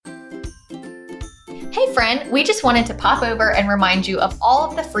Hey friend, we just wanted to pop over and remind you of all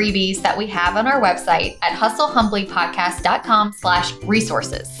of the freebies that we have on our website at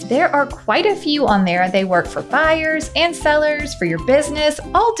hustlehumblypodcast.com/resources. There are quite a few on there. They work for buyers and sellers, for your business,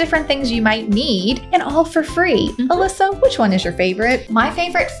 all different things you might need, and all for free. Alyssa, which one is your favorite? My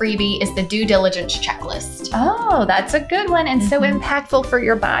favorite freebie is the due diligence checklist. Oh, that's a good one and so impactful for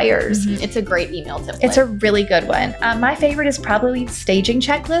your buyers. It's a great email template. It's a really good one. My favorite is probably staging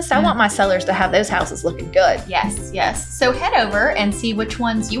checklist. I want my sellers to have those houses looking good. Yes. So head over and see which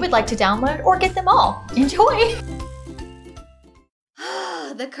ones you would like to download or get them all. Enjoy.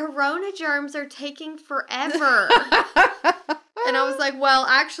 The corona germs are taking forever. And I was like, well,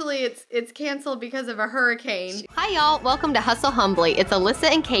 actually, it's canceled because of a hurricane. Hi, y'all. Welcome to Hustle Humbly. It's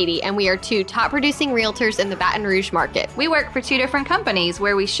Alyssa and Katie, and we are two top-producing realtors in the Baton Rouge market. We work for two different companies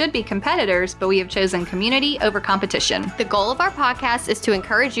where we should be competitors, but we have chosen community over competition. The goal of our podcast is to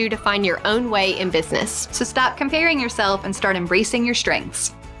encourage you to find your own way in business. So stop comparing yourself and start embracing your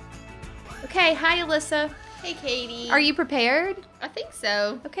strengths. Okay, hi Alyssa. Hey, Katie. Are you prepared? I think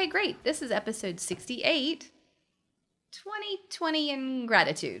so. Okay, great. This is episode 68. 2020 in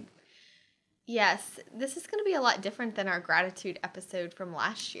gratitude. Yes, this is going to be a lot different than our gratitude episode from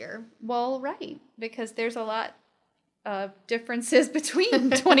last year. Well, right, because there's a lot of differences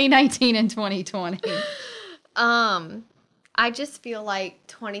between 2019 and 2020. I just feel like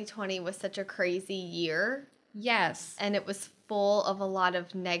 2020 was such a crazy year. Yes. And it was full of a lot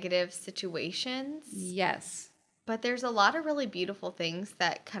of negative situations. Yes. But there's a lot of really beautiful things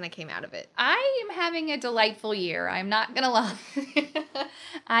that kind of came out of it. I am having a delightful year. I'm not going to lie.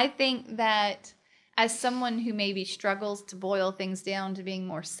 I think that as someone who maybe struggles to boil things down to being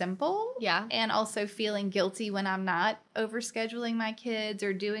more simple. Yeah. And also feeling guilty when I'm not overscheduling my kids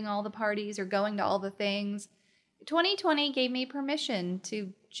or doing all the parties or going to all the things. 2020 gave me permission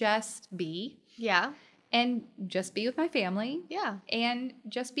to just be. Yeah. And just be with my family. Yeah. And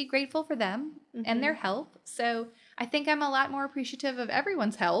just be grateful for them and their health. So I think I'm a lot more appreciative of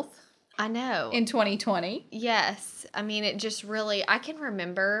everyone's health. I know. In 2020. Yes. I mean, it just really, I can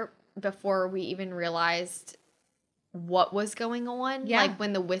remember before we even realized what was going on. Yeah. Like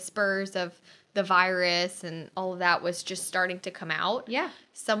when the whispers of the virus and all of that was just starting to come out. Yeah.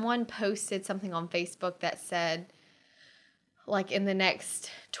 Someone posted something on Facebook that said, like in the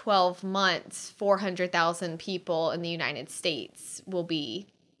next 12 months, 400,000 people in the United States will be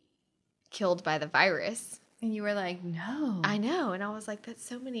killed by the virus. And you were like, no. I know. And I was like, that's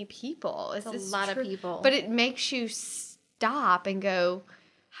so many people. It's a lot of people. But it makes you stop and go,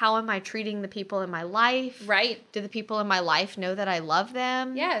 how am I treating the people in my life? Right. Do the people in my life know that I love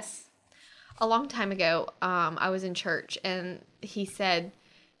them? Yes. A long time ago, I was in church and he said,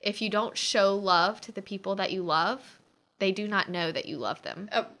 if you don't show love to the people that you love, they do not know that you love them.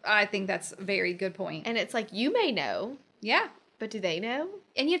 I think that's a very good point. And it's like, you may know. Yeah. But do they know?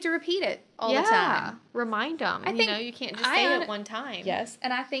 And you have to repeat it all the time. Remind them. I think you can't just say it one time. Yes.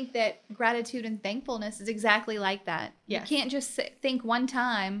 And I think that gratitude and thankfulness is exactly like that. Yes. You can't just think one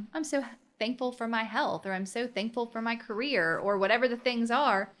time, I'm so thankful for my health, or I'm so thankful for my career, or whatever the things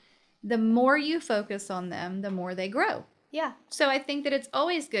are. The more you focus on them, the more they grow. Yeah. So I think that it's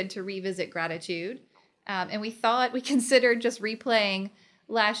always good to revisit gratitude. And we considered just replaying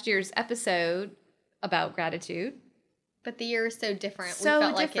last year's episode about gratitude. But the year is so different. So we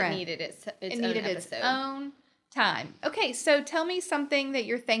felt different. Like it needed its its own time. Okay, so tell me something that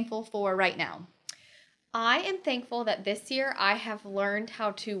you're thankful for right now. I am thankful that this year I have learned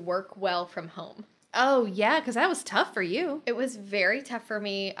how to work well from home. Oh, yeah, because that was tough for you. It was very tough for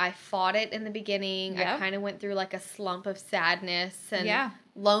me. I fought it in the beginning. Yep. I kind of went through like a slump of sadness and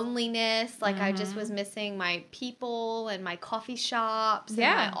loneliness. Like I just was missing my people and my coffee shops and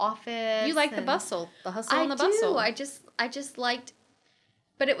my office. You like the bustle, the hustle and the bustle. I just liked,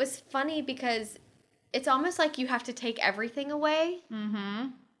 but it was funny because it's almost like you have to take everything away. Mm-hmm.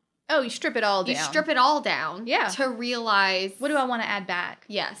 Oh, you strip it all down. You strip it all down. Yeah. To realize. What do I want to add back?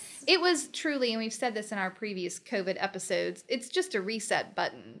 Yes. It was truly, and we've said this in our previous COVID episodes, it's just a reset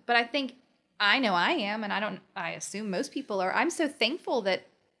button. But I think, I know I am, and I assume most people are. I'm so thankful that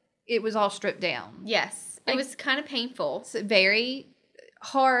it was all stripped down. Yes. It was kind of painful. It's very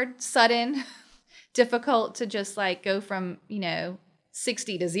hard, sudden, difficult to just like go from,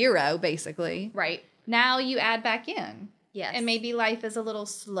 60 to 0, basically. Right. Now you add back in. Yes. And maybe life is a little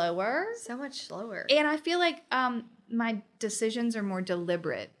slower. So much slower. And I feel like my decisions are more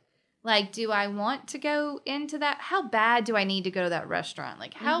deliberate. Like, do I want to go into that? How bad do I need to go to that restaurant?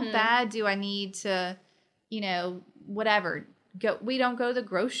 Like, how bad do I need to, whatever, we don't go to the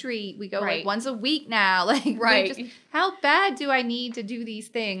grocery. We go Right. like once a week now. Like, Right. how bad do I need to do these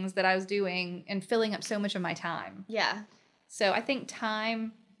things that I was doing and filling up so much of my time? Yeah. So I think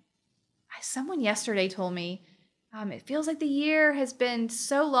time, someone yesterday told me, it feels like the year has been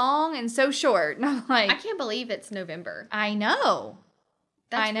so long and so short. And I'm like, I can't believe it's November. I know.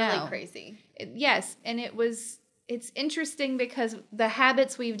 That's I know. really crazy. Yes. And it's interesting because the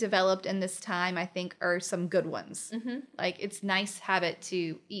habits we've developed in this time, I think, are some good ones. Mm-hmm. Like, it's nice habit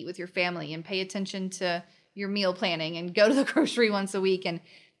to eat with your family and pay attention to your meal planning and go to the grocery once a week and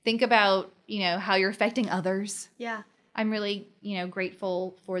think about, how you're affecting others. Yeah. I'm really,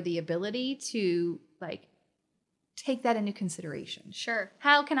 grateful for the ability to like take that into consideration. Sure.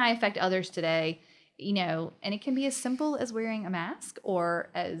 How can I affect others today? And it can be as simple as wearing a mask or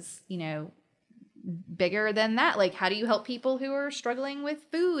as, bigger than that. Like, how do you help people who are struggling with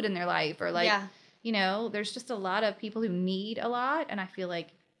food in their life? Or like, there's just a lot of people who need a lot. And I feel like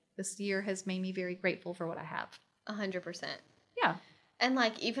this year has made me very grateful for what I have. 100%. Yeah. And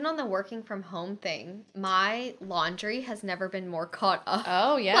like, even on the working from home thing, my laundry has never been more caught up.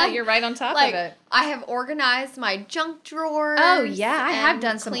 Oh, yeah. Like- You're right on top Like, of it. I have organized my junk drawers. Oh, yeah, I have and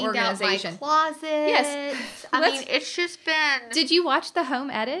done some cleaned organization. out my closet. Yes. I Let's- mean, it's just been... Did you watch the home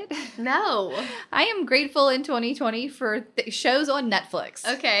edit? No. I am grateful in 2020 for shows on Netflix.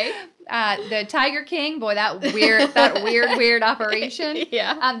 Okay. The Tiger King, boy, that weird operation.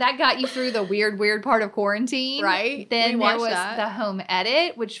 Yeah. That got you through the weird part of quarantine. Right. Then We there watched was that. the home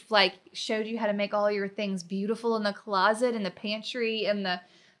edit, which like showed you how to make all your things beautiful in the closet and the pantry and the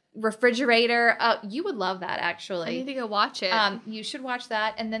refrigerator. You would love that, actually. I need to go watch it. You should watch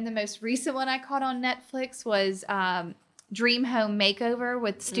that. And then the most recent one I caught on Netflix was Dream Home Makeover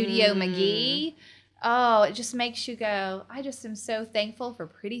with Studio McGee. Oh, it just makes you go, I just am so thankful for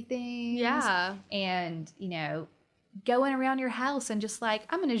pretty things. Yeah. And, going around your house and just like,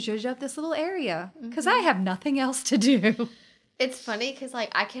 I'm going to zhuzh up this little area because I have nothing else to do. It's funny because, like,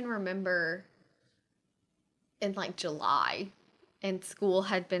 I can remember in, like, July, and school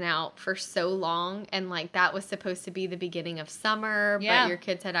had been out for so long, and, like, that was supposed to be the beginning of summer, Yeah. but your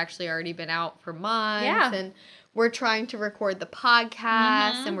kids had actually already been out for months, Yeah. and we're trying to record the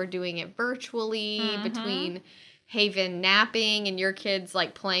podcast, Mhm. and we're doing it virtually Mhm. between Haven napping and your kids,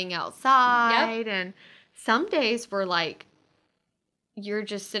 like, playing outside, and some days we're, like, you're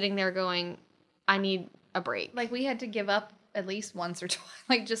just sitting there going, I need a break. Like, we had to give up at least once or twice.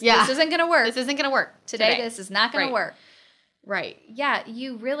 Like, just, Yeah. this isn't going to work. This isn't going to work Today, this is not going Right. to work. Right. Yeah,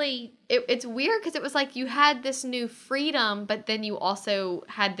 you really... It's weird because it was like you had this new freedom, but then you also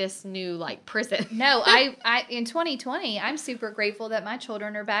had this new, like, prison. No, I in 2020, I'm super grateful that my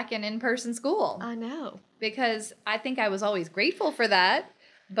children are back in in-person school. I know. Because I think I was always grateful for that.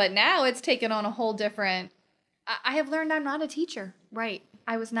 But now it's taken on a whole different... I have learned I'm not a teacher. Right.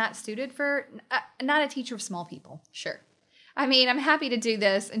 I was not suited for... not a teacher of small people. Sure. I mean, I'm happy to do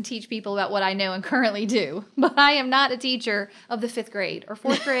this and teach people about what I know and currently do. But I am not a teacher of the 5th grade or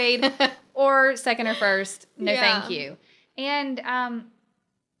 4th grade or 2nd or 1st. No, Yeah. thank you. And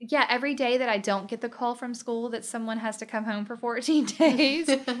yeah, every day that I don't get the call from school that someone has to come home for 14 days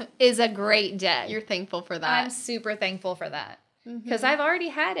is a great day. You're thankful for I'm that. super thankful for that. Mhm. Because I've already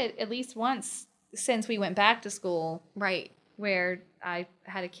had it at least once since we went back to school Right. where I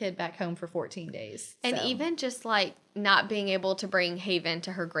had a kid back home for 14 days. And So, even just, like, not being able to bring Haven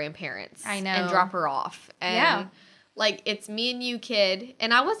to her grandparents. I know. And drop her off. And, Yeah. like, it's me and you, kid.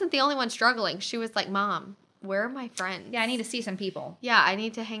 And I wasn't the only one struggling. She was like, Mom, where are my friends? yeah, I need to see some people. Yeah, I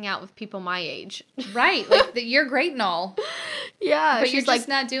need to hang out with people my age. Right. Like, you're great and all. Yeah. But she's you're like, just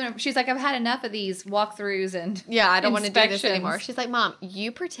not doing it. She's like, I've had enough of these walkthroughs and yeah, I don't want to do this anymore. inspections. She's like, Mom,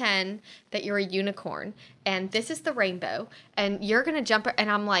 you pretend that you're a unicorn and this is the rainbow and you're going to jump. And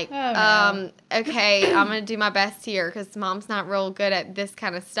I'm like, Oh, no. Okay, I'm going to do my best here because Mom's not real good at this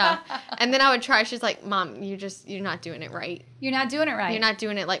kind of stuff. And then I would try. She's like, Mom, you're not doing it right. You're not doing it right. You're not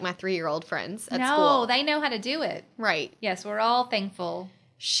doing it like my 3-year-old friends at no, school. they know how to do it. Right. Yes, we're all thankful.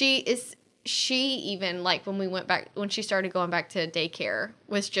 She even, like, when she started going back to daycare,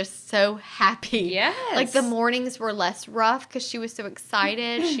 was just so happy. Yes. Like, the mornings were less rough because she was so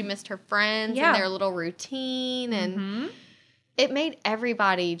excited. She missed her friends Yeah. and their little routine. And Mhm. it made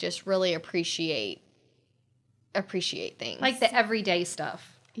everybody just really appreciate things. Like the everyday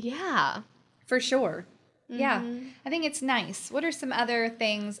stuff. Yeah. For sure. Yeah. Mhm. I think it's nice. What are some other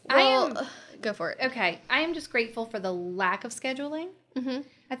things? Well, go for it. Okay. I am just grateful for the lack of scheduling. Mm-hmm.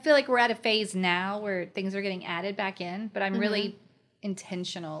 I feel like we're at a phase now where things are getting added back in, but I'm really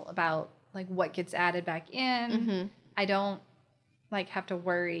intentional about like what gets added back in. Mm-hmm. I don't like have to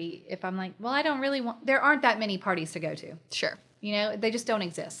worry if I'm like, well, I don't really want, there aren't that many parties to go to. Sure. You know, they just don't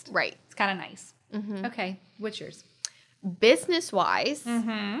exist. Right. It's kind of nice. Okay. What's yours? Business wise,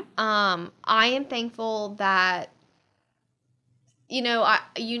 I am thankful that,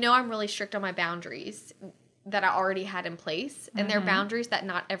 I'm really strict on my boundaries that I already had in place. And they're boundaries that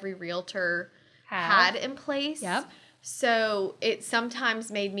not every realtor had in place. Yep. So it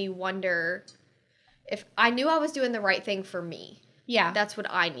sometimes made me wonder if I knew I was doing the right thing for me. Yeah. That's what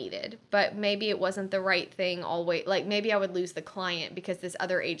I needed. But maybe it wasn't the right thing always. Like, maybe I would lose the client because this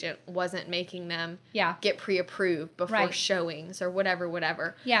other agent wasn't making them get pre-approved before showings or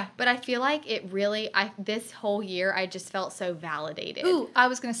whatever. Yeah. But I feel like it really, this whole year, I just felt so validated. Ooh, I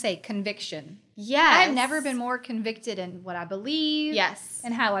was going to say conviction. Yes. I've never been more convicted in what I believe. Yes.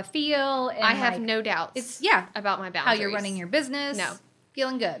 And how I feel. And I have no doubts about my boundaries. How you're running your business. No.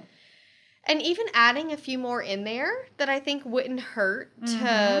 Feeling good. And even adding a few more in there that I think wouldn't hurt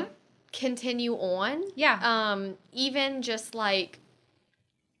to continue on. Yeah. Even just like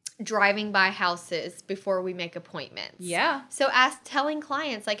driving by houses before we make appointments. Yeah. So telling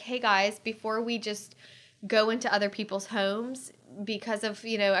clients like, hey guys, before we just go into other people's homes because of,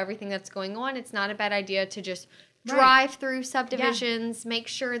 everything that's going on, it's not a bad idea to just drive through subdivisions, make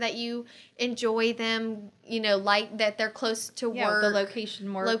sure that you enjoy them, like that they're close to work. The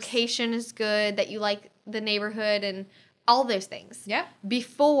location works. Location is good, that you like the neighborhood and all those things. Yep.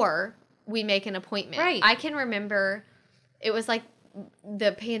 Before we make an appointment. Right. I can remember it was like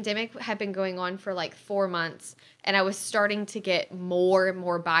the pandemic had been going on for like 4 months and I was starting to get more and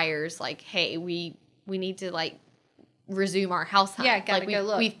more buyers like, hey, we need to like resume our house hunt. Yeah, gotta like go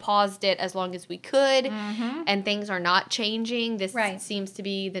look. We've paused it as long as we could and things are not changing. This seems to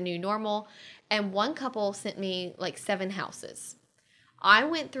be the new normal. And one couple sent me like 7 houses. I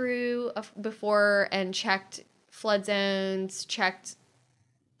went through before and checked flood zones, checked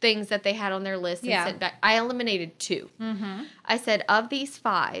things that they had on their list and sent back. I eliminated 2. I said, of these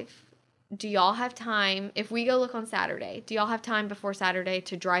 5, do y'all have time, if we go look on Saturday, do y'all have time before Saturday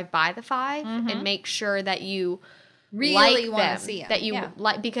to drive by the 5 and make sure that you really like want them, to see them. that you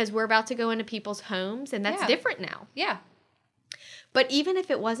like, because we're about to go into people's homes and that's different now. Yeah. But even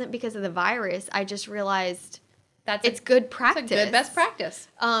if it wasn't because of the virus, I just realized it's good practice. It's a good best practice.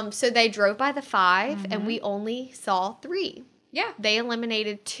 So they drove by the 5 and we only saw 3. Yeah. They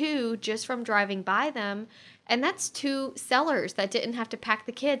eliminated 2 just from driving by them. And that's 2 sellers that didn't have to pack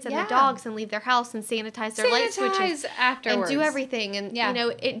the kids and the dogs and leave their house and sanitize their light switches afterwards. and do everything. And,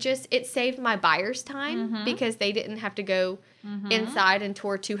 it saved my buyers time because they didn't have to go inside and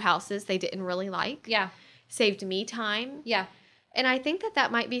tour 2 houses they didn't really like. Yeah. Saved me time. Yeah. And I think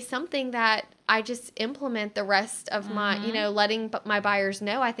that might be something that I just implement the rest of my, letting my buyers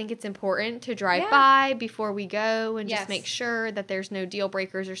know. I think it's important to drive by before we go and just make sure that there's no deal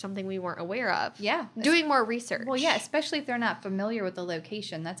breakers or something we weren't aware of. Yeah. Doing more research. Well, yeah, especially if they're not familiar with the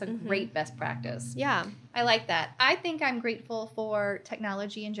location. That's a great best practice. Yeah. I like that. I think I'm grateful for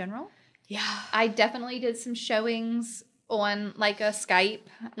technology in general. Yeah. I definitely did some showings on like a Skype.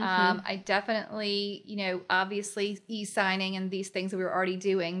 I definitely, obviously e-signing and these things that we were already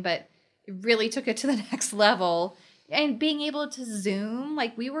doing, but it really took it to the next level. And being able to Zoom,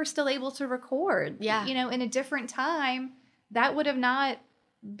 like we were still able to record. Yeah. In a different time, that would have not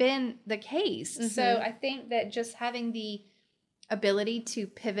been the case. So I think that just having the ability to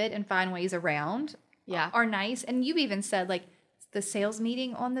pivot and find ways around are nice. And you even said like the sales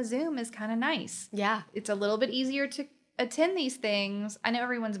meeting on the Zoom is kind of nice. Yeah. It's a little bit easier to attend these things. I know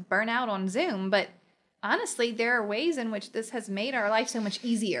everyone's burnt out on Zoom, but honestly, there are ways in which this has made our life so much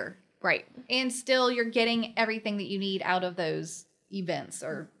easier. Right. And still you're getting everything that you need out of those events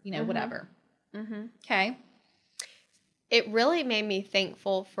or, whatever. Okay. It really made me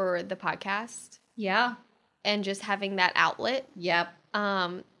thankful for the podcast. Yeah. And just having that outlet. Yep.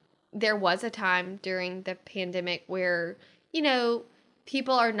 There was a time during the pandemic where,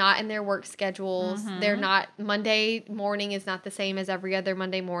 people are not in their work schedules. They're not, Monday morning is not the same as every other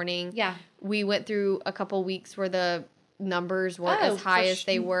Monday morning. Yeah. We went through a couple weeks where the numbers weren't as high as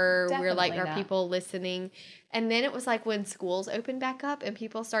they were. We're like, are people listening? And then it was like when schools opened back up and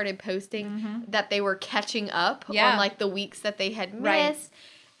people started posting that they were catching up on like the weeks that they had missed. Right.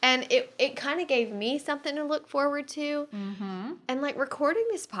 And it kind of gave me something to look forward to. And like recording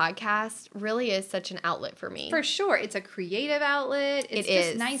this podcast really is such an outlet for me. For sure. It's a creative outlet. It's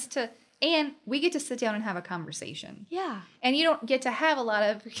just nice to, and we get to sit down and have a conversation. Yeah. And you don't get to have a lot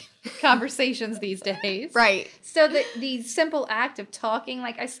of conversations these days. Right. So the simple act of talking,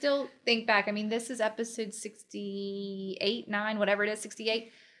 like I still think back, I mean, this is episode 68, 9, whatever it is,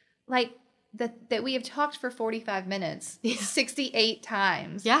 68. Like that we have talked for 45 minutes 68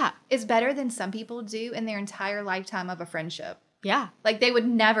 times Yeah. is better than some people do in their entire lifetime of a friendship. Yeah. Like they would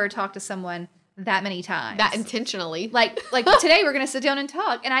never talk to someone that many times. That intentionally. like today we're going to sit down and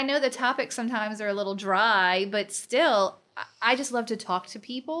talk. And I know the topics sometimes are a little dry, but still I just love to talk to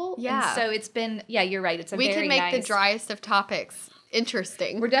people. Yeah. And so it's been, you're right. It's we very can make nice. the driest of topics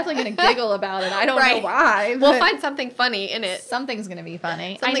interesting. We're definitely going to giggle about it. I don't know Right. why. We'll but find something funny in it. something's going to be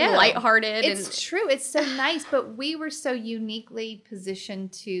funny. Something I know. lighthearted. It's true. It's so nice, but we were so uniquely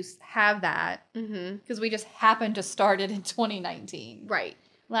positioned to have that because we just happened to start it in 2019. Right.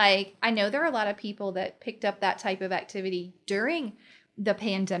 Like, I know there are a lot of people that picked up that type of activity during the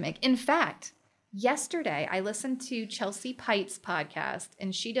pandemic. In fact, yesterday I listened to Chelsea Pite's podcast,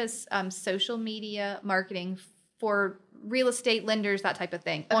 and she does social media marketing for real estate lenders, that type of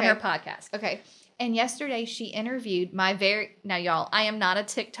thing, on her podcast. Okay. And yesterday she interviewed now y'all, I am not a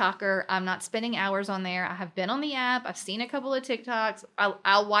TikToker. I'm not spending hours on there. I have been on the app. I've seen a couple of TikToks.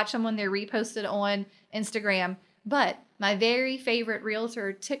 I'll watch them when they're reposted on Instagram. But my very favorite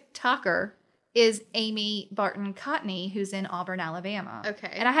realtor TikToker is Amy Barton Cotney, who's in Auburn, Alabama.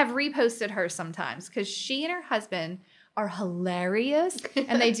 Okay. And I have reposted her sometimes because she and her husband are hilarious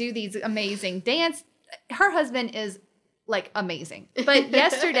and they do these amazing dance. Her husband is like amazing. But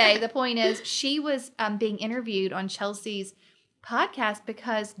yesterday, the point is she was being interviewed on Chelsea's podcast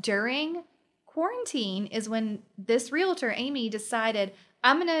because during quarantine is when this realtor, Amy, decided,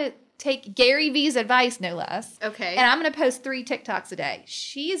 I'm going to take Gary Vee's advice, no less. Okay. And I'm going to post 3 TikToks a day.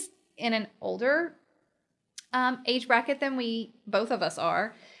 She's in an older age bracket than we, both of us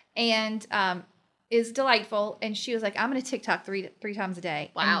are, and is delightful. And she was like, I'm going to TikTok three times a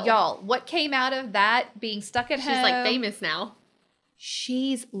day. Wow. And y'all, what came out of that being stuck at home? She's like famous now.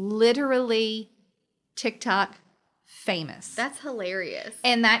 She's literally TikTok famous. That's hilarious.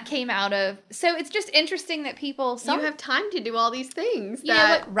 And that came out of, so it's just interesting that people, You have time to do all these things.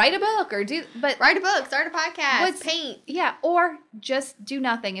 write a book or Write a book, start a podcast, paint. Yeah, or just do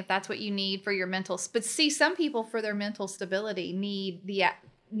nothing if that's what you need for your mental. But see, some people for their mental stability need the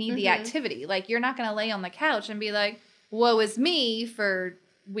activity. Like you're not going to lay on the couch and be like, "Woe is me" for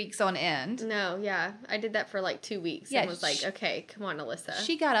weeks on end. No, yeah, I did that for like 2 weeks. Yeah, and was like, okay, come on, Alyssa.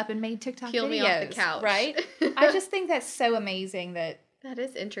 She got up and made TikTok Peel videos, me off the couch, right? I just think that's so amazing that that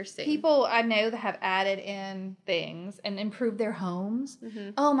is interesting. people I know that have added in things and improved their homes.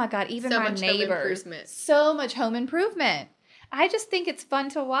 Oh my God, even So my much home neighbors. improvement. So much home improvement. I just think it's fun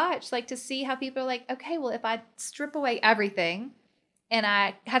to watch, like to see how people are like, okay, well, if I strip away everything and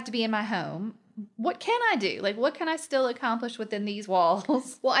I have to be in my home, what can I do? Like, what can I still accomplish within these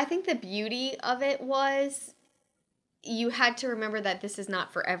walls? Well, I think the beauty of it was you had to remember that this is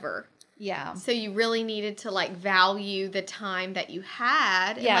not forever. Yeah. So you really needed to like value the time that you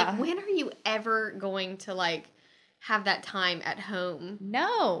had. And, Yeah. like, when are you ever going to like have that time at home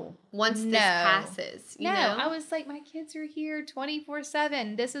No. once No. this passes? You No, know? I was like, my kids are here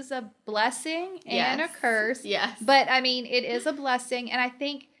 24/7. This is a blessing and a curse. Yes. But I mean, it is a blessing. And I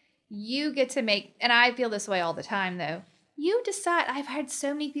think you get to make, and I feel this way all the time though. You decide. I've heard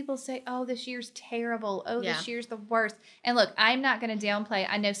so many people say, oh, this year's terrible. Oh, this year's the worst. And look, I'm not going to downplay.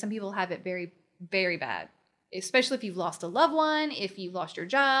 I know some people have it very, very bad, especially if you've lost a loved one, if you lost your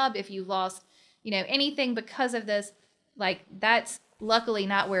job, if you lost, anything because of this. Like, that's luckily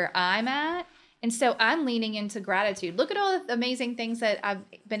not where I'm at. And so I'm leaning into gratitude. Look at all the amazing things that I've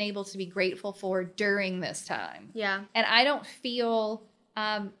been able to be grateful for during this time. Yeah. And I don't feel,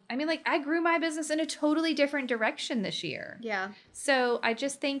 I grew my business in a totally different direction this year. Yeah. So I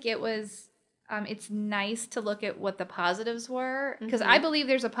just think it was, it's nice to look at what the positives were, because I believe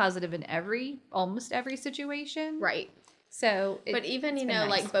there's a positive in almost every situation. Right. So, But even, it's been nice.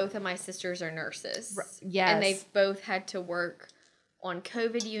 nice. Like both of my sisters are nurses. Yes. And they've both had to work on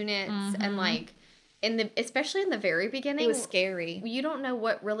COVID units and like especially in the very beginning. It was scary. You don't know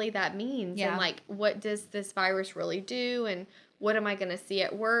what really that means. Yeah. And like, what does this virus really do? And what am I going to see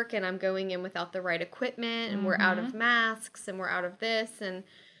at work? And I'm going in without the right equipment and we're out of masks and we're out of this. And,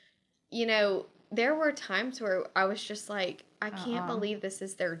 there were times where I was just like, I can't believe this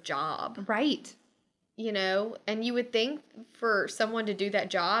is their job. Right. And you would think for someone to do that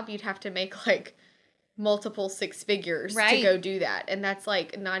job, you'd have to make like multiple 6 figures to go do that. And that's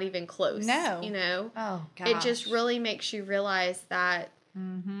like not even close. No. Oh, gosh. It just really makes you realize that,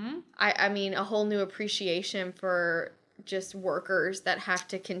 I mean, a whole new appreciation for just workers that have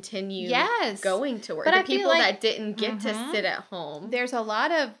to continue going to work. But the I feel people like, that didn't get to sit at home. There's a lot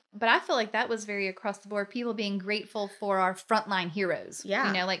of, but I feel like that was very across the board, people being grateful for our frontline heroes.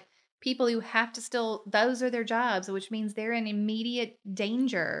 Yeah. Like people who have to still, those are their jobs, which means they're in immediate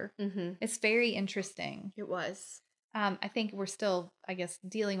danger. Mm-hmm. It's very interesting. It was. I think we're still, I guess,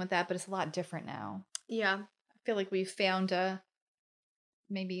 dealing with that, but it's a lot different now. Yeah. I feel like we've found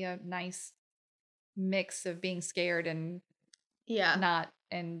maybe a nice mix of being scared and Yeah. not,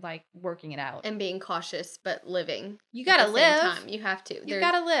 and like working it out. And being cautious, but living. You gotta at the same live. time. You have to. You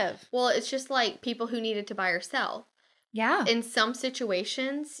gotta live. Well, it's just like people who needed to buy or sell. Yeah. In some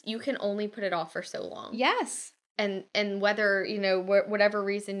situations, you can only put it off for so long. Yes. And whether, whatever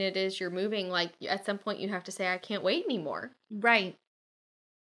reason it is you're moving, like at some point you have to say, I can't wait anymore. Right.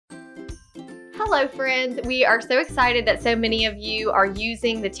 Hello, friends. We are so excited that so many of you are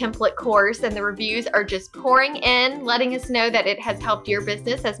using the template course, and the reviews are just pouring in, letting us know that it has helped your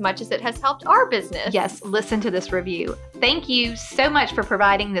business as much as it has helped our business. Yes, listen to this review. Thank you so much for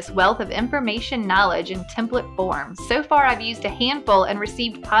providing this wealth of information, knowledge in template form. So far, I've used a handful and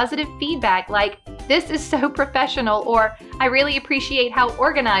received positive feedback like, this is so professional, or I really appreciate how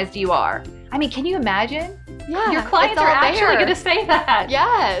organized you are. I mean, can you imagine? Yeah, Your clients it's are all actually there. going to say that.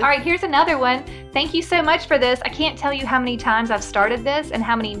 Yes. All right, here's another one. Thank you so much for this. I can't tell you how many times I've started this and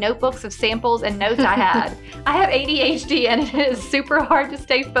how many notebooks of samples and notes I had. I have ADHD and it is super hard to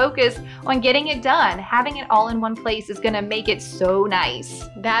stay focused on getting it done. Having it all in one place is going to make it so nice.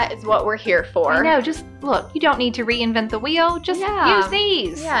 That is what we're here for. I know, just look, you don't need to reinvent the wheel. Just use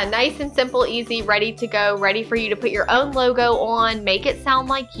these. Yeah, nice and simple, easy, ready to go, ready for you to put your own logo on, make it sound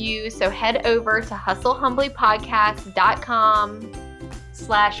like you. So head over to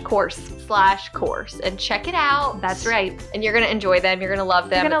hustlehumblypodcast.com/course and check it out. That's right. And you're going to enjoy them. You're going to love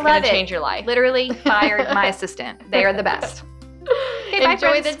them. You're It's gonna going love to it. change your life. Literally fired my assistant. They are the best. Okay, bye,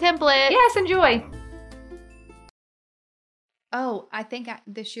 Enjoy friends. the template. Yes, enjoy. Oh, I think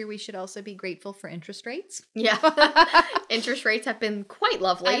this year we should also be grateful for interest rates. Yeah. Interest rates have been quite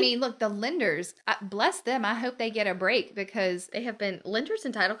lovely. I mean, look, the lenders, bless them. I hope they get a break because they have been, lenders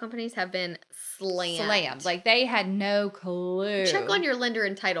and title companies have been slammed. Like they had no clue. Check on your lender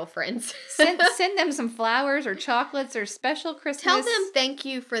and title friends. send them some flowers or chocolates or special Christmas. Tell them thank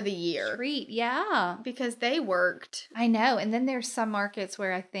you for the year. Treat. Yeah. Because they worked. I know. And then there's some markets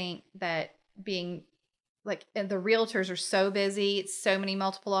where I think that being like the realtors are so busy, it's so many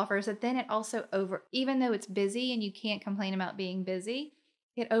multiple offers that then it also even though it's busy and you can't complain about being busy,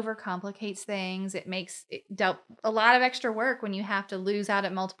 it overcomplicates things. It makes a lot of extra work when you have to lose out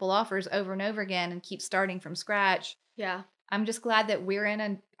at multiple offers over and over again and keep starting from scratch. Yeah. I'm just glad that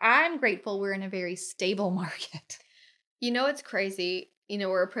I'm grateful we're in a very stable market. It's crazy.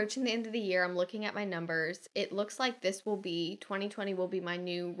 We're approaching the end of the year. I'm looking at my numbers. It looks like 2020 will be my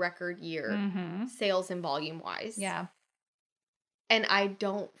new record year, sales and volume wise. Yeah. And I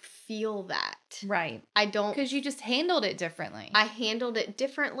don't feel that. Right. I don't. Because you just handled it differently. I handled it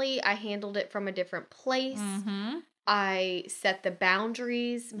differently. I handled it from a different place. I set the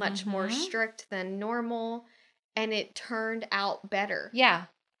boundaries much more strict than normal. And it turned out better. Yeah.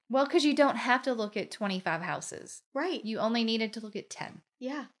 Well, because you don't have to look at 25 houses. Right. You only needed to look at 10.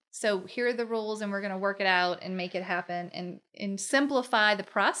 Yeah. So here are the rules and we're going to work it out and make it happen and simplify the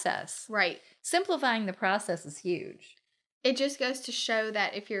process. Right. Simplifying the process is huge. It just goes to show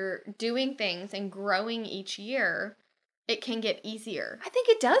that if you're doing things and growing each year, it can get easier. I think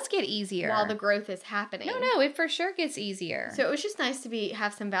it does get easier. While the growth is happening. No, it for sure gets easier. So it was just nice to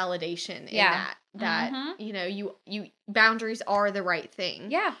have some validation in Yeah. that you boundaries are the right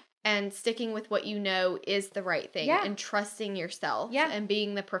thing. Yeah. And sticking with what you know is the right thing. Yeah. And trusting yourself. Yeah. And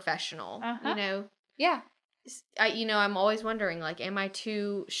being the professional. Yeah. I'm always wondering, like, am I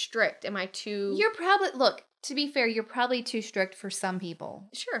too strict? Am I too... You're probably, look, to be fair, you're probably too strict for some people.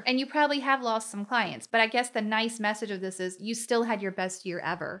 Sure. And you probably have lost some clients. But I guess the nice message of this is you still had your best year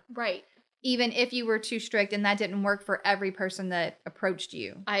ever. Right. Even if you were too strict and that didn't work for every person that approached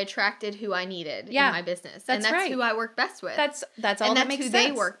you. I attracted who I needed in my business. That's and that's right. who I work best with. That's all and that that's makes who sense.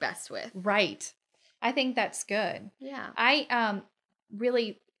 they work best with. Right. I think that's good. Yeah. I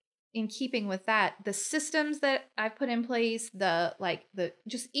really, in keeping with that, the systems that I've put in place, the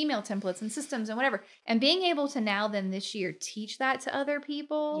just email templates and systems and whatever, and being able to now then this year teach that to other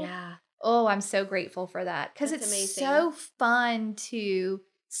people. Yeah. Oh, I'm so grateful for that because it's amazing. so fun to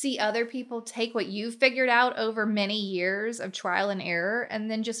see other people take what you've figured out over many years of trial and error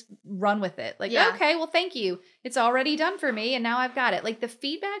and then just run with it. Like, okay, well, thank you. It's already done for me and now I've got it. Like the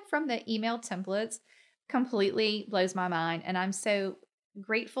feedback from the email templates completely blows my mind. And I'm so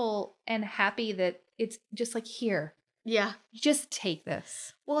grateful and happy that it's just like, here. Yeah. Just take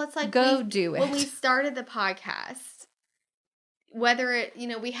this. Well, it's like go do it. When we started the podcast, whether it,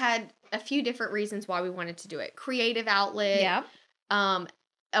 we had a few different reasons why we wanted to do it. Creative outlet. Yeah.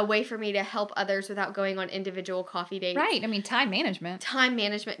 a way for me to help others without going on individual coffee dates. Right. I mean, time management. Time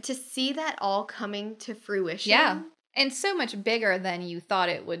management. To see that all coming to fruition. Yeah. And so much bigger than you thought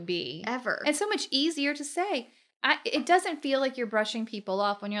it would be. Ever. And so much easier to say. It doesn't feel like you're brushing people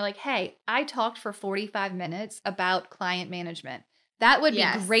off when you're like, hey, I talked for 45 minutes about client management. That would be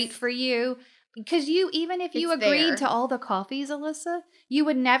great for you. Because even if you agreed to all the coffees, Alyssa, you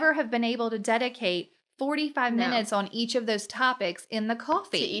would never have been able to dedicate 45 minutes on each of those topics in the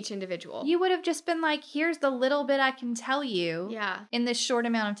coffee. To each individual. You would have just been like, here's the little bit I can tell you in this short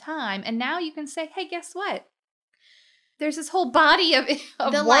amount of time. And now you can say, hey, guess what? There's this whole body of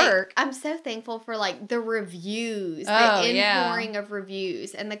work. I'm so thankful for the reviews, the inpouring of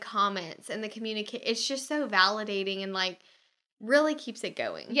reviews and the comments and the communicate. It's just so validating and really keeps it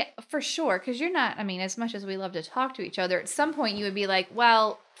going. Yeah, for sure. Because you're not, I mean, as much as we love to talk to each other, at some point you would be like,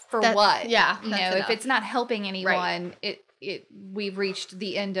 well, what? Yeah. You know, if it's not helping anyone, we've reached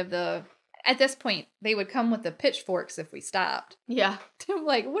the end of at this point, they would come with the pitchforks if we stopped. Yeah. I'm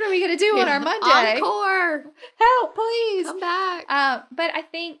like, what are we going to do on our Monday? Encore. Help, please. Come back. But I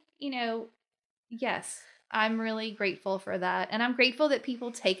think, yes, I'm really grateful for that. And I'm grateful that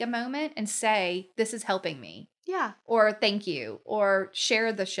people take a moment and say, this is helping me. Yeah. Or thank you. Or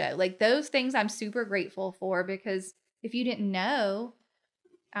share the show. Those things I'm super grateful for, because if you didn't know,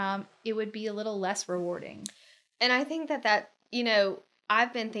 it would be a little less rewarding. And I think that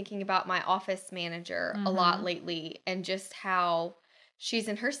I've been thinking about my office manager a lot lately, and just how she's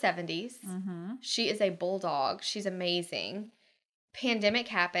in her 70s. Mm-hmm. She is a bulldog. She's amazing. Pandemic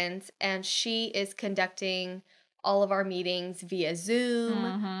happens, and she is conducting all of our meetings via Zoom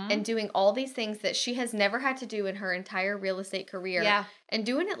and doing all these things that she has never had to do in her entire real estate career. Yeah. And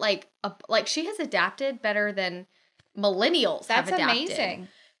doing it like she has adapted better than millennials have adapted. That's amazing.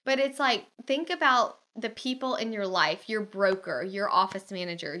 But it's think about the people in your life, your broker, your office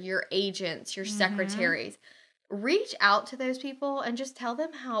manager, your agents, your secretaries. Reach out to those people and just tell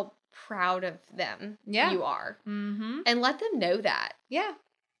them how proud of them you are. Mm-hmm. And let them know that. Yeah,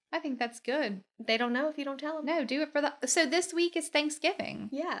 I think that's good. They don't know if you don't tell them. No, do it for so this week is Thanksgiving.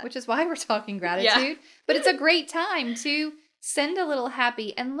 Yeah. Which is why we're talking gratitude. Yeah. But it's a great time to send a little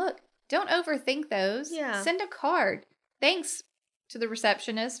happy. And look, don't overthink those. Yeah. Send a card. Thanks to the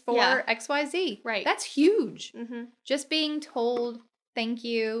receptionist for XYZ. Right. That's huge. Mm-hmm. Just being told thank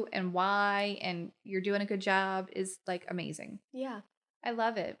you and why and you're doing a good job is amazing. Yeah. I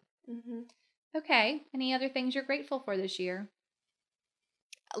love it. Mm-hmm. Okay. Any other things you're grateful for this year?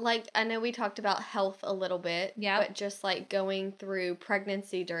 I know we talked about health a little bit. Yeah. But just going through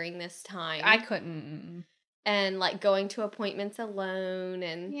pregnancy during this time. I couldn't. And going to appointments alone,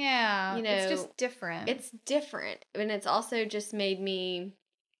 and it's just different. It's different. And it's also just made me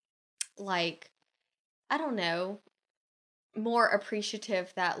I don't know, more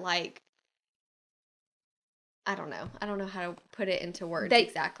appreciative that I don't know how to put it into words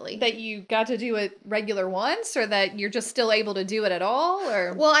exactly. That you got to do it regular once, or that you're just still able to do it at all,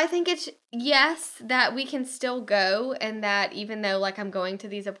 or? Well, I think it's, yes, that we can still go, and that even though I'm going to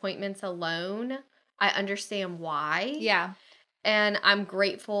these appointments alone, I understand why. Yeah. And I'm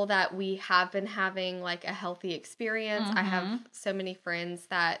grateful that we have been having a healthy experience. I have so many friends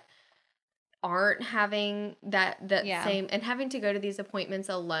that aren't having that same, and having to go to these appointments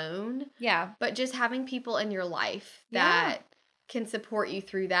alone. Yeah. But just having people in your life that can support you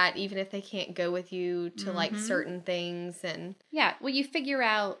through that, even if they can't go with you to certain things. And well, you figure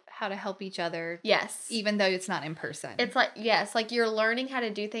out how to help each other. Yes. Even though it's not in person. It's you're learning how to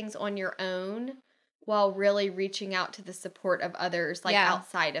do things on your own, while really reaching out to the support of others,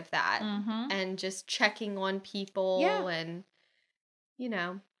 outside of that. And just checking on people and,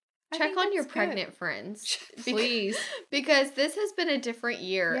 check on your pregnant friends. Please. Because this has been a different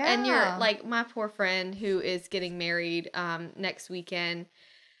year. Yeah. And you're, my poor friend who is getting married next weekend,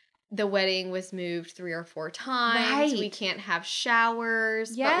 the wedding was moved 3 or 4 times. Right. We can't have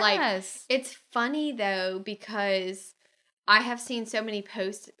showers. Yes. But, it's funny, though, because I have seen so many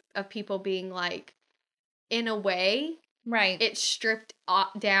posts of people being in a way, right, it stripped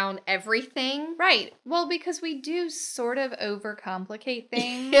down everything. Right. Well, because we do sort of overcomplicate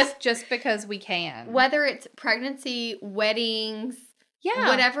things just because we can. Whether it's pregnancy, weddings,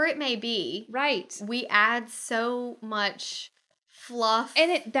 whatever it may be. Right. We add so much fluff.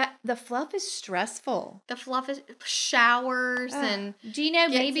 And the fluff is stressful. The fluff is showers and do you know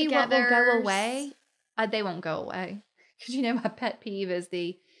maybe what will go away? They won't go away. Because my pet peeve is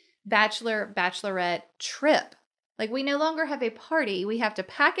the bachelorette trip. We no longer have a party. We have to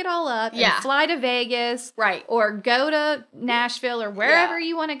pack it all up and fly to Vegas. Right. Or go to Nashville or wherever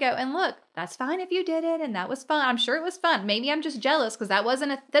you want to go. And look, That's fine if you did it and that was fun. I'm sure it was fun. Maybe I'm just jealous because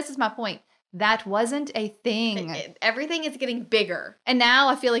this is my point. That wasn't a thing. Everything is getting bigger. And now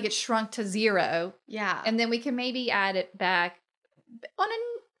I feel like it's shrunk to 0. Yeah. And then we can maybe add it back on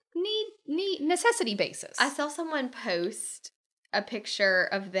a need necessity basis. I saw someone post a picture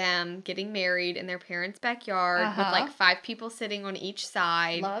of them getting married in their parents' backyard with like 5 people sitting on each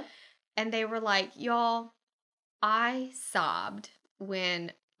side. Love. And they were like, y'all, I sobbed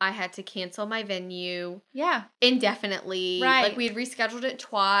when I had to cancel my venue indefinitely. Right. Like we had rescheduled it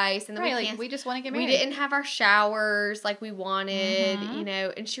twice. And then we just want to get married. We didn't have our showers like we wanted, you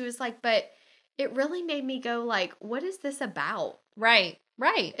know. And she was like, but it really made me go like, what is this about? Right.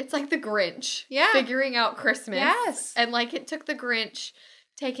 It's like the Grinch. Yeah. Figuring out Christmas. Yes. And like it took the Grinch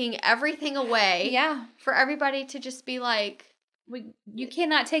taking everything away. Yeah. For everybody to just be like, you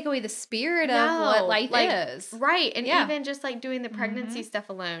cannot take away the spirit of what life is. Right. And even just like doing the pregnancy stuff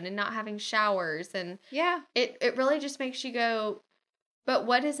alone and not having showers. And it really just makes you go, but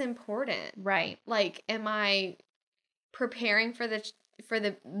what is important? Right. Like, am I preparing for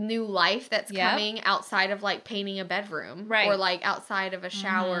the new life that's coming outside of like painting a bedroom? Right. Or like outside of a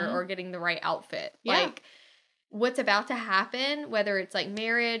shower or getting the right outfit? Yeah. Like, what's about to happen, whether it's like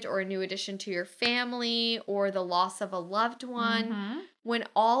marriage or a new addition to your family or the loss of a loved one, when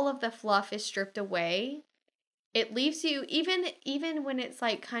all of the fluff is stripped away, it leaves you, even when it's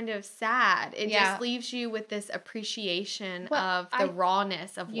like kind of sad, it just leaves you with this appreciation of the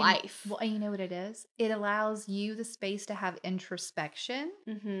rawness of life. Well, you know what it is? It allows you the space to have introspection.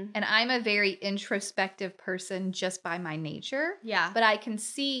 And I'm a very introspective person just by my nature. Yeah. But I can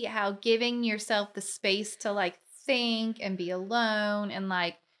see how giving yourself the space to like think and be alone and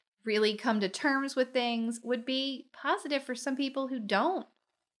like really come to terms with things would be positive for some people who don't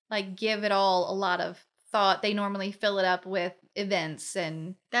like give it all a lot of thought. They normally fill it up with events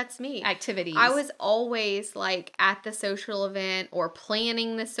and that's me. Activities. I was always like at the social event or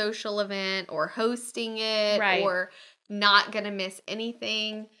planning the social event or hosting it or not going to miss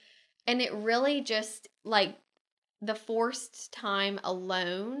anything. And it really just like the forced time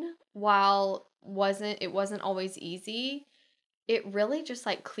alone, while it wasn't always easy, it really just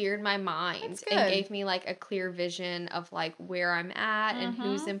like cleared my mind and gave me like a clear vision of like where I'm at and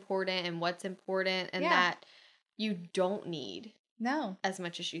who's important and what's important and that you don't need as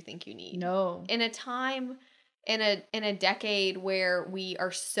much as you think you need. No. In a time in a decade where we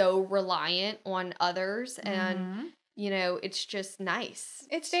are so reliant on others and you know, it's just nice.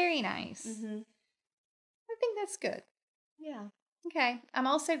 It's very nice. I think that's good. Yeah. Okay. I'm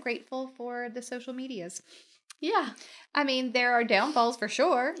also grateful for the social medias. Yeah. I mean, there are downfalls for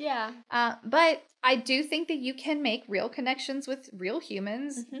sure. Yeah. But I do think that you can make real connections with real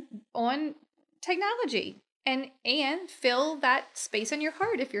humans on technology and fill that space in your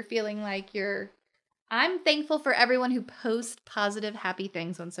heart if you're feeling like I'm thankful for everyone who posts positive, happy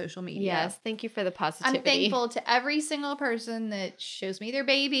things on social media. Yes. Thank you for the positivity. I'm thankful to every single person that shows me their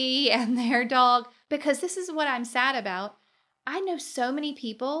baby and their dog, because this is what I'm sad about. I know so many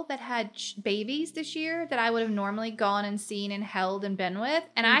people that had babies this year that I would have normally gone and seen and held and been with.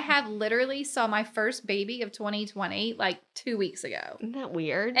 And I have literally saw my first baby of 2020 like 2 weeks ago. Isn't that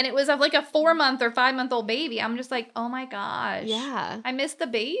weird? And it was like a 4-month or 5-month-old baby. I'm just like, oh my gosh. Yeah. I miss the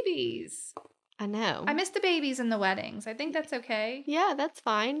babies. I know. I miss the babies and the weddings. I think that's okay. Yeah, that's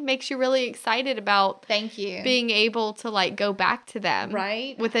fine. Makes you really excited about Thank you. being able to like go back to them.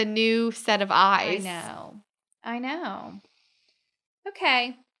 Right? With a new set of eyes. I know.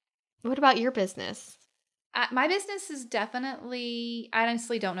 Okay. What about your business? My business is definitely, I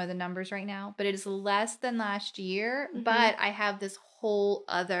honestly don't know the numbers right now, but it is less than last year. But I have this whole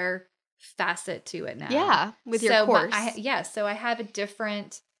other facet to it now. Yeah, with your course. So I have a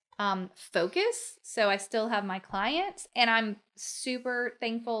different focus. So I still have my clients and I'm super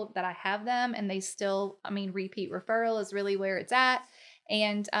thankful that I have them and they still, repeat referral is really where it's at.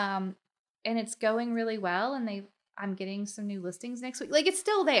 And it's going really well and I'm getting some new listings next week. Like it's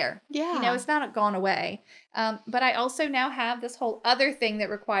still there. Yeah. It's not gone away. But I also now have this whole other thing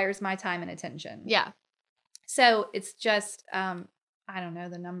that requires my time and attention. Yeah. So it's just, I don't know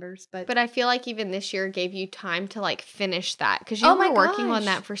the numbers, but I feel like even this year gave you time to like finish that because you were working on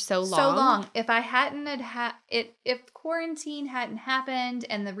that for so long. If I hadn't if quarantine hadn't happened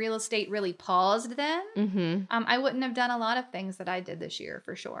and the real estate really paused then, I wouldn't have done a lot of things that I did this year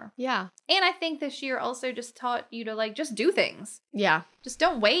for sure. Yeah. And I think this year also just taught you to like just do things. Yeah. Just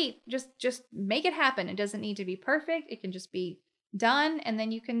don't wait. Just make it happen. It doesn't need to be perfect. It can just be done and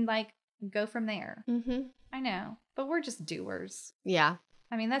then you can like go from there. I know, but we're just doers. Yeah.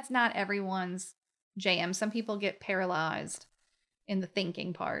 That's not everyone's jam. Some people get paralyzed in the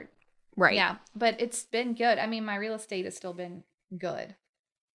thinking part. Right. Yeah, but it's been good. I mean, my real estate has still been good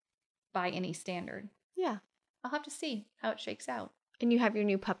by any standard. Yeah. I'll have to see how it shakes out. And you have your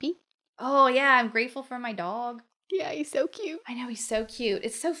new puppy? Oh, yeah, I'm grateful for my dog. Yeah, he's so cute. I know, he's so cute.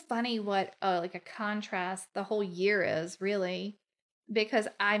 It's so funny what like a contrast the whole year is, really. Because,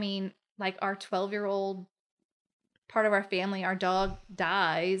 I mean, like our 12-year-old part of our family, our dog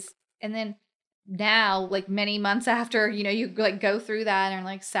dies. And then now, like many months after, you like go through that and are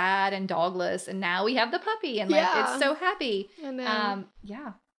like sad and dogless. And now we have the puppy and like Yeah. it's so happy. I know.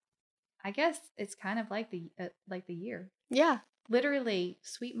 Yeah. I guess it's kind of like the year. Yeah. Literally,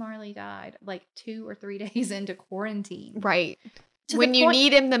 Sweet Marley died like 2 or 3 days into quarantine. Right. To When the you point-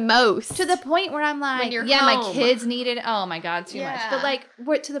 need him the most. To the point where I'm like, you're yeah, my home. kids needed, oh my God, too much. Yeah. But like,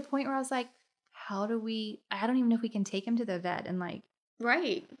 we're to the point where I was like, I don't even know if we can take him to the vet. And like,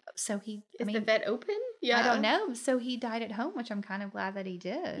 Right. so he, Is the vet open? Yeah. I don't know. So he died at home, which I'm kind of glad that he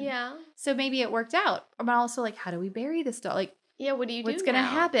did. Yeah. So maybe it worked out. But also like, how do we bury this dog? Like, Yeah, what do you do what's going to now?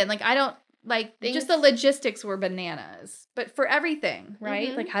 happen? Like, I don't, like, Things- just the logistics were bananas. But for everything, right?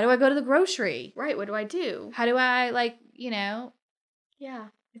 Mhm. Like, how do I go to the grocery? Right, what do I do? How do I, like, Yeah,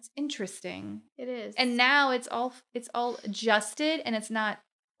 it's interesting. it is. And now it's all adjusted and it's not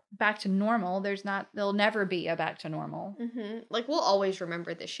back to normal. There'll never be a back to normal. Like, we'll always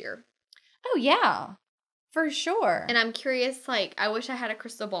remember this year. Oh yeah, for sure. And I'm curious, like, I wish I had a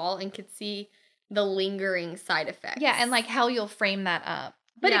crystal ball and could see the lingering side effects. yeah, and like how you'll frame that up.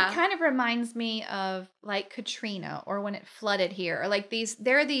 But Yeah. it kind of reminds me of like Katrina or when it flooded here, or like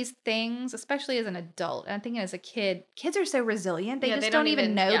there are these things, especially as an adult. And I'm thinking as a kid, kids are so resilient. They Yeah, just don't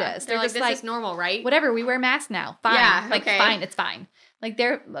even notice. yeah. They're like, just this is normal, right? whatever, we wear masks now. Fine. Yeah, like okay. fine, it's fine. Like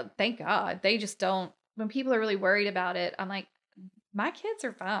thank God. They just don't, when people are really worried about it, I'm like, my kids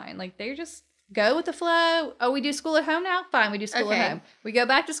are fine. Like they just go with the flow. Oh, we do school at home now? Fine, we do school Okay. at home. We go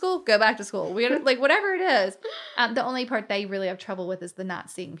back to school? Go back to school. We like whatever it is. The only part they really have trouble with is the not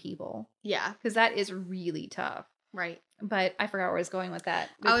seeing people. Yeah, Because that is really tough. right. But I forgot where I was going with that.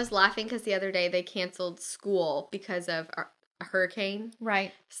 I was laughing because the other day they canceled school because of a hurricane.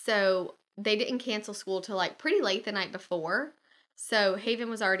 right. So they didn't cancel school till like pretty late the night before. So Haven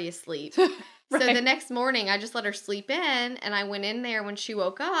was already asleep. So Right. the next morning, I just let her sleep in, and I went in there when she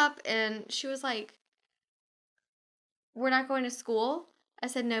woke up, and she was like, "We're not going to school?" I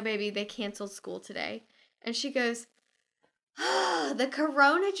said, "No, baby, they canceled school today." And she goes, "The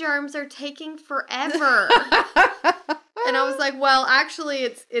corona germs are taking forever." And I was like, "Well, actually,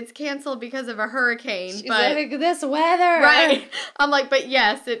 it's canceled because of a hurricane." She's but like, this weather. right, I'm like, "But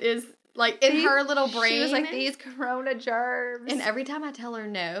yes, it is." Like in These- her little brain, She was like, these corona germs. and every time I tell her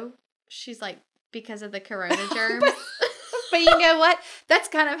no, she's like, because of the corona germs. But you know what? That's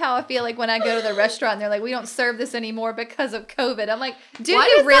kind of how I feel like when I go to the restaurant and they're like, we don't serve this anymore because of COVID. I'm like, do Why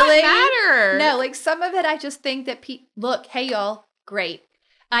you does really? that matter? No, like some of it, I just think that look, hey y'all, great.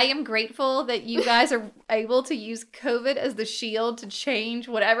 I am grateful that you guys are able to use COVID as the shield to change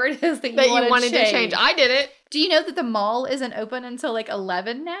whatever it is that that you you wanted to change. I did it Do you know that the mall isn't open until like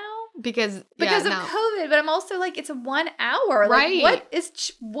 11 now? because Because yeah, of no. COVID, but I'm also like, it's 1 hour. Like, Right.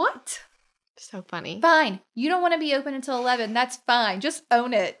 what? So funny. Fine. You don't want to be open until 11. That's fine. Just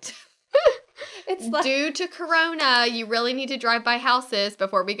own it. It's like, Due to corona, you really need to drive by houses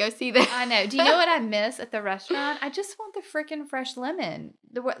before we go see them. I know. Do you know what I miss at the restaurant? I just want the freaking fresh lemon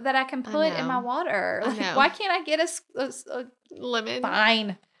that I can put in my know. water. I Like, know. why can't I get a Lemon.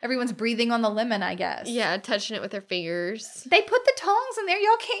 fine? Everyone's breathing on the lemon, I guess. Yeah, touching it with their fingers. They put the tongs in there.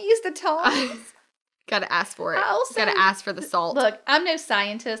 Y'all can't use the tongs. Gotta ask for it. I also- Gotta ask for the salt. Look, I'm no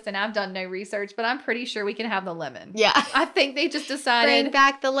scientist and I've done no research, but I'm pretty sure we can have the lemon. Yeah. I think they just decided Bring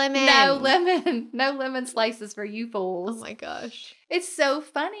back the lemon. no lemon. No lemon slices for you fools. Oh my gosh. It's so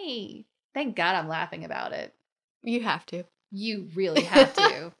funny. Thank God I'm laughing about it. You have to. You really have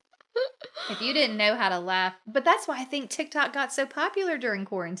to. If you didn't know how to laugh. But that's why I think TikTok got so popular during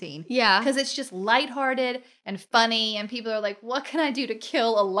quarantine. Yeah. Because it's just lighthearted and funny, and people are like, what can I do to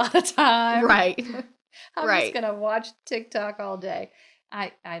kill a lot of time? Right. I'm right. just going to watch TikTok all day.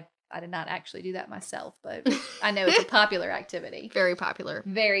 I did not actually do that myself, but I know it's a popular activity. Very popular.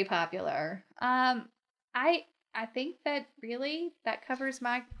 Very popular. I think that really that covers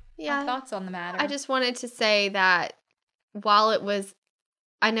my thoughts on the matter. I just wanted to say that while it was,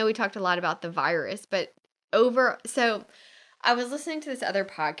 I know we talked a lot about the virus, but so I was listening to this other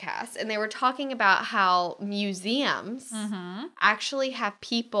podcast and they were talking about how museums Mm-hmm. actually have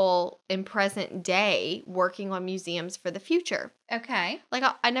people in present day working on museums for the future. Okay. Like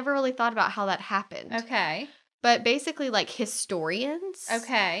I never really thought about how that happened. Okay. But basically like historians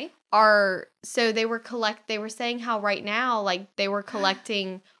Okay. so they were saying how right now like they were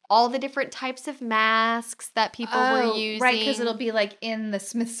collecting all the different types of masks that people were using. Right, because it'll be like in the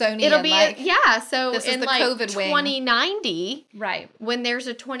Smithsonian. It'll be, like, so this in is the like COVID wing. 2090, right. when there's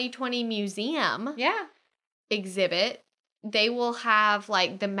a 2020 museum Yeah. exhibit, they will have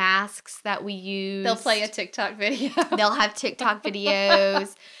like the masks that we use. They'll play a TikTok video. They'll have TikTok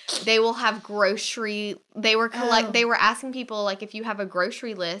videos. They will have they were asking people, like, if you have a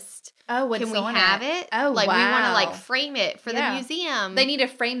grocery list, what's can we on have it? Oh, like, wow. we want to like frame it for the museum. They need to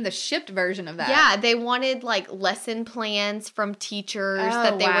frame the shipped version of that. Yeah, they wanted like lesson plans from teachers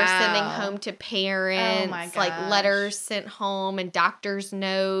that they were sending home to parents. Oh my like gosh. letters sent home and doctor's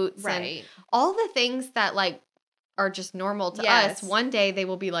notes. Right. And all the things that like are just normal to us. One day they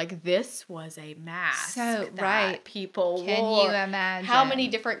will be like, this was a mask that people Can wore. you imagine? How many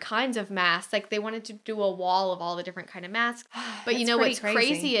different kinds of masks? Like, they wanted to do a wall of all the different kind of masks. But you know what's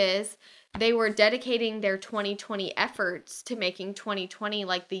crazy is they were dedicating their 2020 efforts to making 2020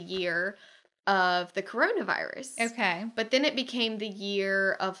 like the year of the coronavirus. Okay. But then it became the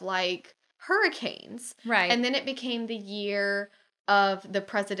year of like hurricanes. Right. And then it became the year of the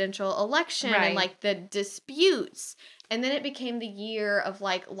presidential election and like the disputes. And then it became the year of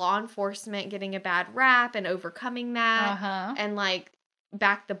like law enforcement getting a bad rap and overcoming that and like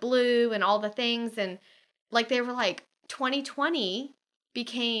Back the Blue and all the things. And like they were like 2020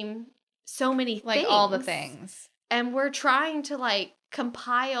 became so many things. Like all the things. And we're trying to like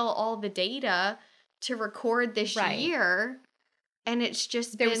compile all the data to record this year. And it's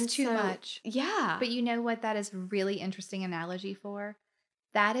just there been was too much. Yeah. But you know what that is a really interesting analogy for?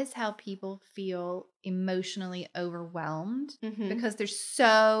 That is how people feel emotionally overwhelmed because there's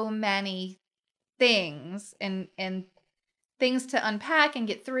so many things and things to unpack and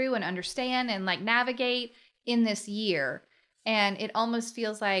get through and understand and like navigate in this year. And it almost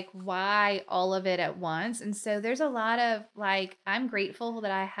feels like, why all of it at once? And so there's a lot of like, I'm grateful that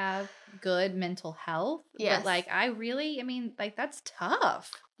I have good mental health. Yes. But like, that's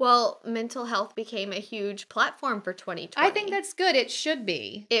tough. Well, mental health became a huge platform for 2020. I think that's good. It should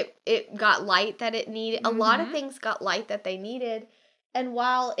be. It got light that it needed. A lot of things got light that they needed. And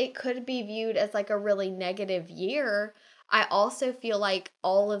while it could be viewed as like a really negative year, I also feel like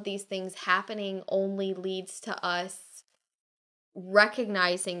all of these things happening only leads to us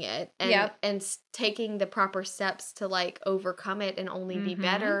recognizing it and taking the proper steps to like overcome it and only be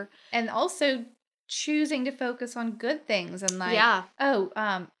better. And also choosing to focus on good things and like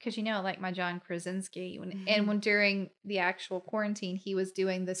because you know, like my John Krasinski when during the actual quarantine he was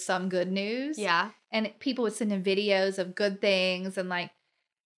doing the Some Good News and people would send him videos of good things and like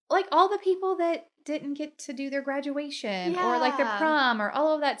all the people that didn't get to do their graduation or like their prom or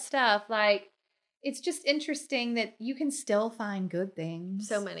all of that stuff. Like, it's just interesting that you can still find good things.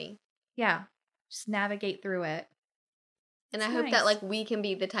 So many. Yeah. Just navigate through it. And I hope that like we can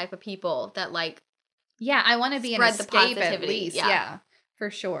be the type of people that like I want to be an escape at least. Yeah, for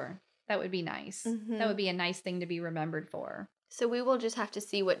sure. That would be nice. That would be a nice thing to be remembered for. So we will just have to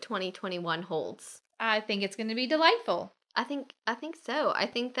see what 2021 holds. I think it's going to be delightful. I think so. I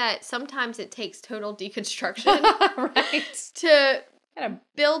think that sometimes it takes total deconstruction to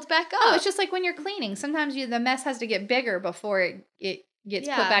build back up. Oh, it's just like when you're cleaning. Sometimes the mess has to get bigger before it gets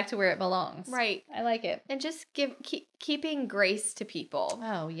put back to where it belongs. Right. I like it. And just keeping grace to people.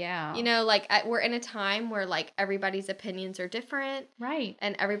 Oh, yeah. You know, like we're in a time where like everybody's opinions are different. Right.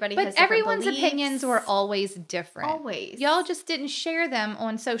 And everybody has different everyone's beliefs. opinions were always different. Always. Y'all just didn't share them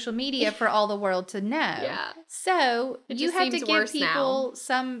on social media for all the world to know. Yeah. So you have to give people now.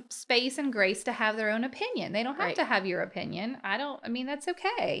 some space and grace to have their own opinion. They don't have to have your opinion. That's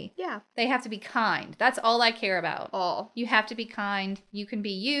okay. Yeah. They have to be kind. That's all I care about. All. You have to be kind. You can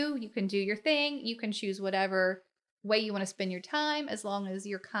be you. You can do your thing. You can choose whatever way you want to spend your time as long as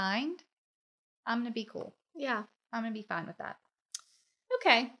you're kind. I'm going to be cool. Yeah. I'm going to be fine with that.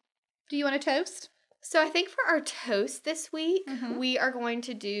 Okay. Do you want to toast? So I think for our toast this week, we are going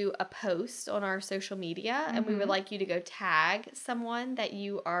to do a post on our social media and we would like you to go tag someone that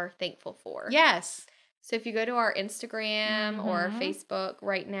you are thankful for. Yes. So if you go to our Instagram or Facebook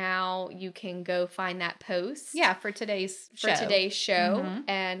right now, you can go find that post. Yeah, for today's show.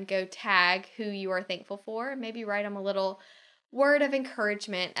 And go tag who you are thankful for and maybe write them a little word of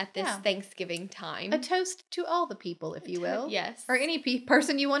encouragement at this Thanksgiving time. A toast to all the people, if you will. Yes. Or any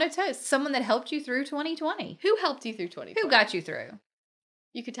person you want to toast. Someone that helped you through 2020. Who helped you through 2020? Who got you through?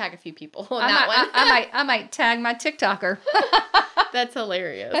 You could tag a few people on that one. I might tag my TikToker. That's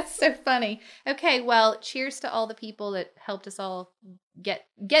hilarious. That's so funny. Okay, well, cheers to all the people that helped us all get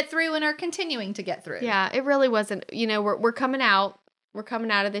through and are continuing to get through. Yeah, it really wasn't. You know, we're coming out. We're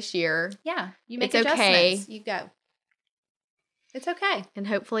coming out of this year. Yeah, you make it's adjustments. Okay. You go. It's okay. And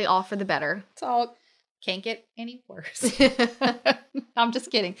hopefully all for the better. It's all can't get any worse. I'm just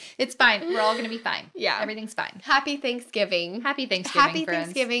kidding. It's fine. We're all going to be fine. Yeah. Everything's fine. Happy Thanksgiving. Happy Thanksgiving, Happy friends.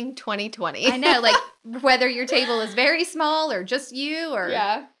 Thanksgiving 2020. I know, like whether your table is very small or just you or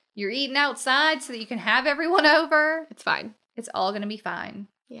Yeah. you're eating outside so that you can have everyone over. It's fine. It's all going to be fine.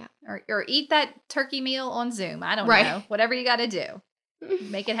 Yeah. Or eat that turkey meal on Zoom. I don't Right. know. Whatever you got to do.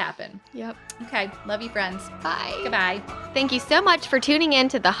 Make it happen. Yep. Okay. Love you, friends. Bye. Goodbye. Thank you so much for tuning in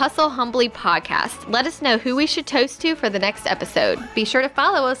to the Hustle Humbly podcast. Let us know who we should toast to for the next episode. Be sure to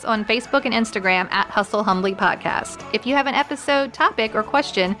follow us on Facebook and Instagram at Hustle Humbly Podcast. If you have an episode, topic, or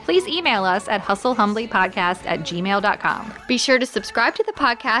question, please email us at hustlehumblypodcast@gmail.com. Be sure to subscribe to the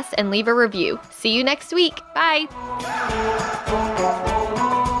podcast and leave a review. See you next week. Bye.